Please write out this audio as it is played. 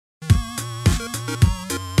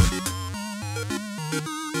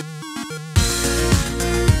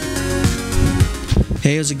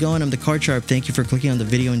Hey, how's it going? I'm the Card Sharp. Thank you for clicking on the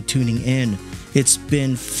video and tuning in. It's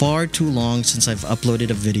been far too long since I've uploaded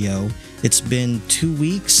a video. It's been 2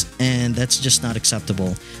 weeks and that's just not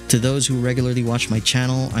acceptable. To those who regularly watch my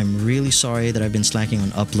channel, I'm really sorry that I've been slacking on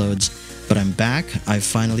uploads, but I'm back. I've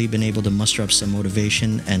finally been able to muster up some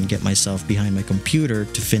motivation and get myself behind my computer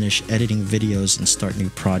to finish editing videos and start new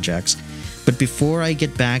projects. But before I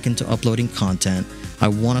get back into uploading content, I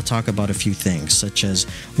want to talk about a few things, such as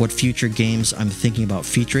what future games I'm thinking about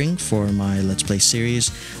featuring for my Let's Play series,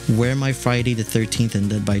 where my Friday the 13th and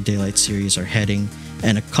Dead by Daylight series are heading,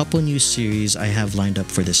 and a couple new series I have lined up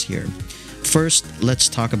for this year. First, let's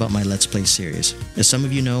talk about my Let's Play series. As some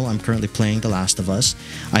of you know, I'm currently playing The Last of Us.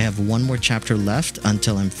 I have one more chapter left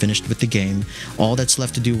until I'm finished with the game. All that's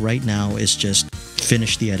left to do right now is just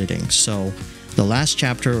finish the editing. So, the last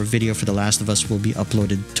chapter or video for The Last of Us will be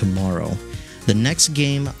uploaded tomorrow. The next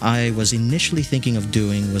game I was initially thinking of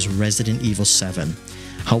doing was Resident Evil 7.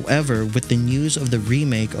 However, with the news of the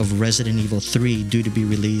remake of Resident Evil 3 due to be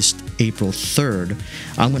released April 3rd,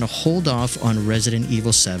 I'm going to hold off on Resident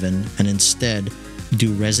Evil 7 and instead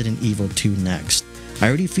do Resident Evil 2 next. I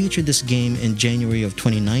already featured this game in January of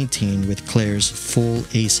 2019 with Claire's full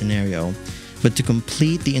A scenario, but to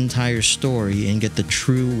complete the entire story and get the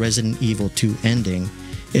true Resident Evil 2 ending,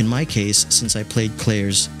 in my case, since I played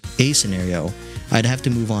Claire's A scenario, I'd have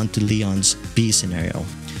to move on to Leon's B scenario.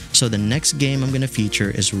 So the next game I'm going to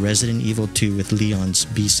feature is Resident Evil 2 with Leon's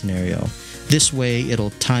B scenario. This way,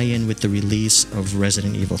 it'll tie in with the release of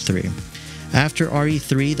Resident Evil 3. After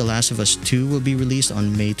RE3, The Last of Us 2 will be released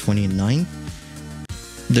on May 29th.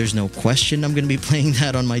 There's no question I'm going to be playing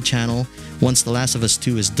that on my channel. Once The Last of Us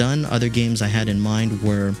 2 is done, other games I had in mind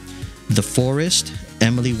were The Forest,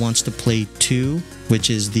 Emily Wants to Play 2, which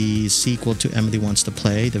is the sequel to Emily Wants to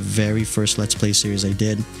Play, the very first Let's Play series I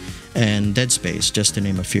did, and Dead Space, just to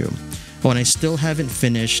name a few. Oh, and I still haven't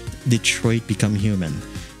finished Detroit Become Human.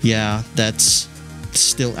 Yeah, that's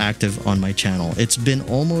still active on my channel. It's been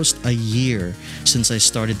almost a year since I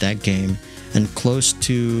started that game, and close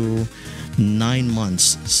to 9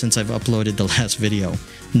 months since I've uploaded the last video.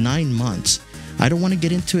 9 months. I don't want to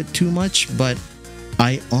get into it too much, but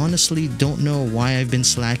I honestly don't know why I've been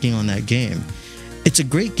slacking on that game. It's a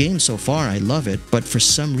great game so far, I love it, but for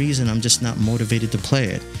some reason I'm just not motivated to play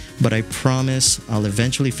it. But I promise I'll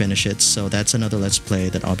eventually finish it, so that's another Let's Play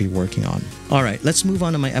that I'll be working on. Alright, let's move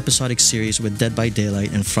on to my episodic series with Dead by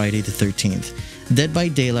Daylight and Friday the 13th. Dead by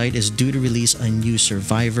Daylight is due to release a new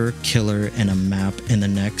survivor, killer, and a map in the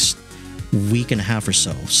next week and a half or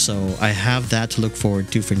so, so I have that to look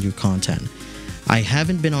forward to for new content. I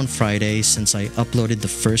haven't been on Friday since I uploaded the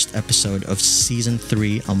first episode of Season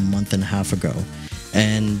 3 a month and a half ago.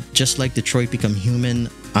 And just like Detroit Become Human,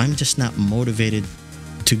 I'm just not motivated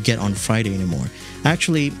to get on Friday anymore.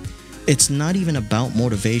 Actually, it's not even about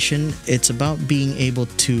motivation, it's about being able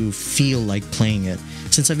to feel like playing it.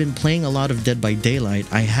 Since I've been playing a lot of Dead by Daylight,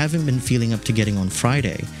 I haven't been feeling up to getting on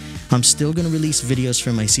Friday. I'm still going to release videos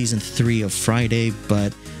for my Season 3 of Friday,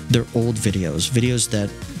 but they're old videos that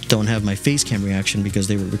don't have my face cam reaction because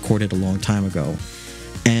they were recorded a long time ago.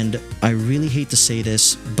 And I really hate to say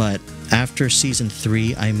this, but after Season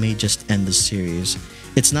 3, I may just end the series.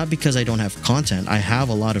 It's not because I don't have content. I have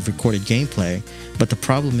a lot of recorded gameplay, but the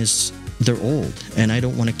problem is they're old, and I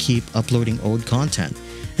don't want to keep uploading old content.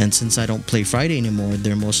 And since I don't play Friday anymore,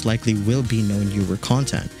 there most likely will be no newer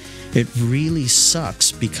content. It really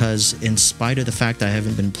sucks because in spite of the fact I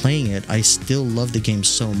haven't been playing it, I still love the game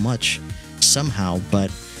so much somehow, but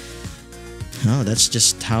oh, that's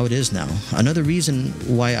just how it is now. Another reason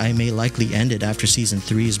why I may likely end it after Season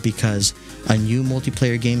 3 is because a new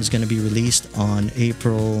multiplayer game is going to be released on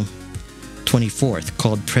April 24th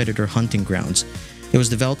called Predator Hunting Grounds. It was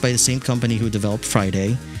developed by the same company who developed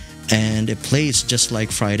Friday, and it plays just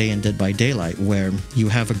like Friday and Dead by Daylight, where you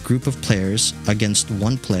have a group of players against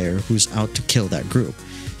one player who's out to kill that group.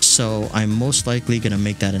 So I'm most likely going to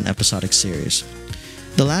make that an episodic series.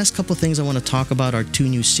 The last couple things I want to talk about are 2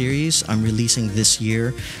 new series I'm releasing this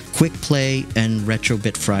year, Quick Play and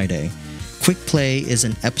Retrobit Friday. Quick Play is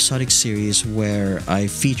an episodic series where I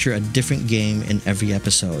feature a different game in every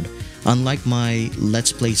episode. Unlike my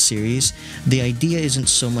Let's Play series, the idea isn't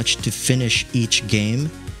so much to finish each game.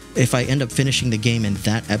 If I end up finishing the game in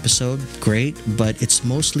that episode, great, but it's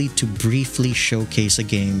mostly to briefly showcase a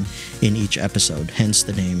game in each episode, hence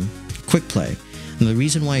the name Quick Play. And the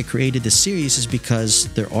reason why I created this series is because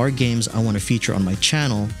there are games I want to feature on my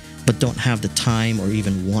channel, but don't have the time or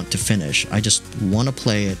even want to finish. I just want to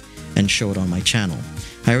play it and show it on my channel.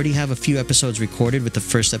 I already have a few episodes recorded, with the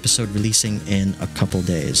first episode releasing in a couple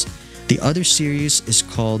days. The other series is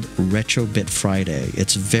called Retro Bit Friday.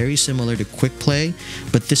 It's very similar to Quick Play,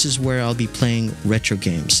 but this is where I'll be playing retro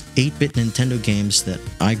games, 8-bit Nintendo games that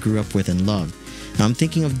I grew up with and loved. Now, I'm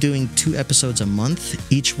thinking of doing 2 episodes a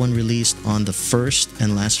month, each one released on the first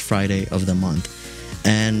and last Friday of the month.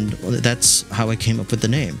 And that's how I came up with the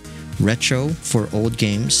name. Retro for old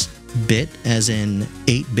games, bit as in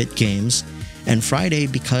 8-bit games, and Friday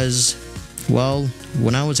because, well,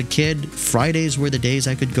 when I was a kid, Fridays were the days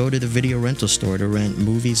I could go to the video rental store to rent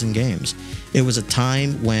movies and games. It was a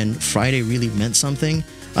time when Friday really meant something,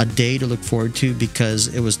 a day to look forward to because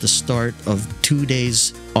it was the start of 2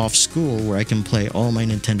 days off school where I can play all my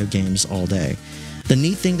Nintendo games all day. The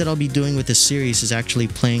neat thing that I'll be doing with this series is actually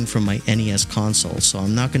playing from my NES console, so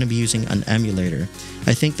I'm not going to be using an emulator.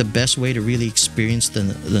 I think the best way to really experience the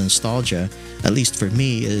nostalgia, at least for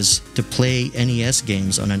me, is to play NES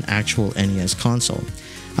games on an actual NES console.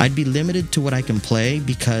 I'd be limited to what I can play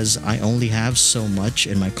because I only have so much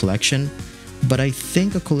in my collection, but I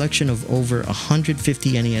think a collection of over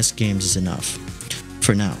 150 NES games is enough.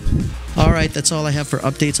 For now. Alright, that's all I have for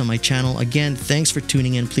updates on my channel. Again, thanks for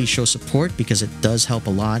tuning in. Please show support because it does help a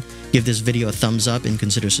lot. Give this video a thumbs up and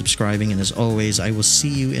consider subscribing. And as always, I will see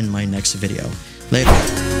you in my next video.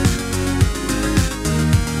 Later.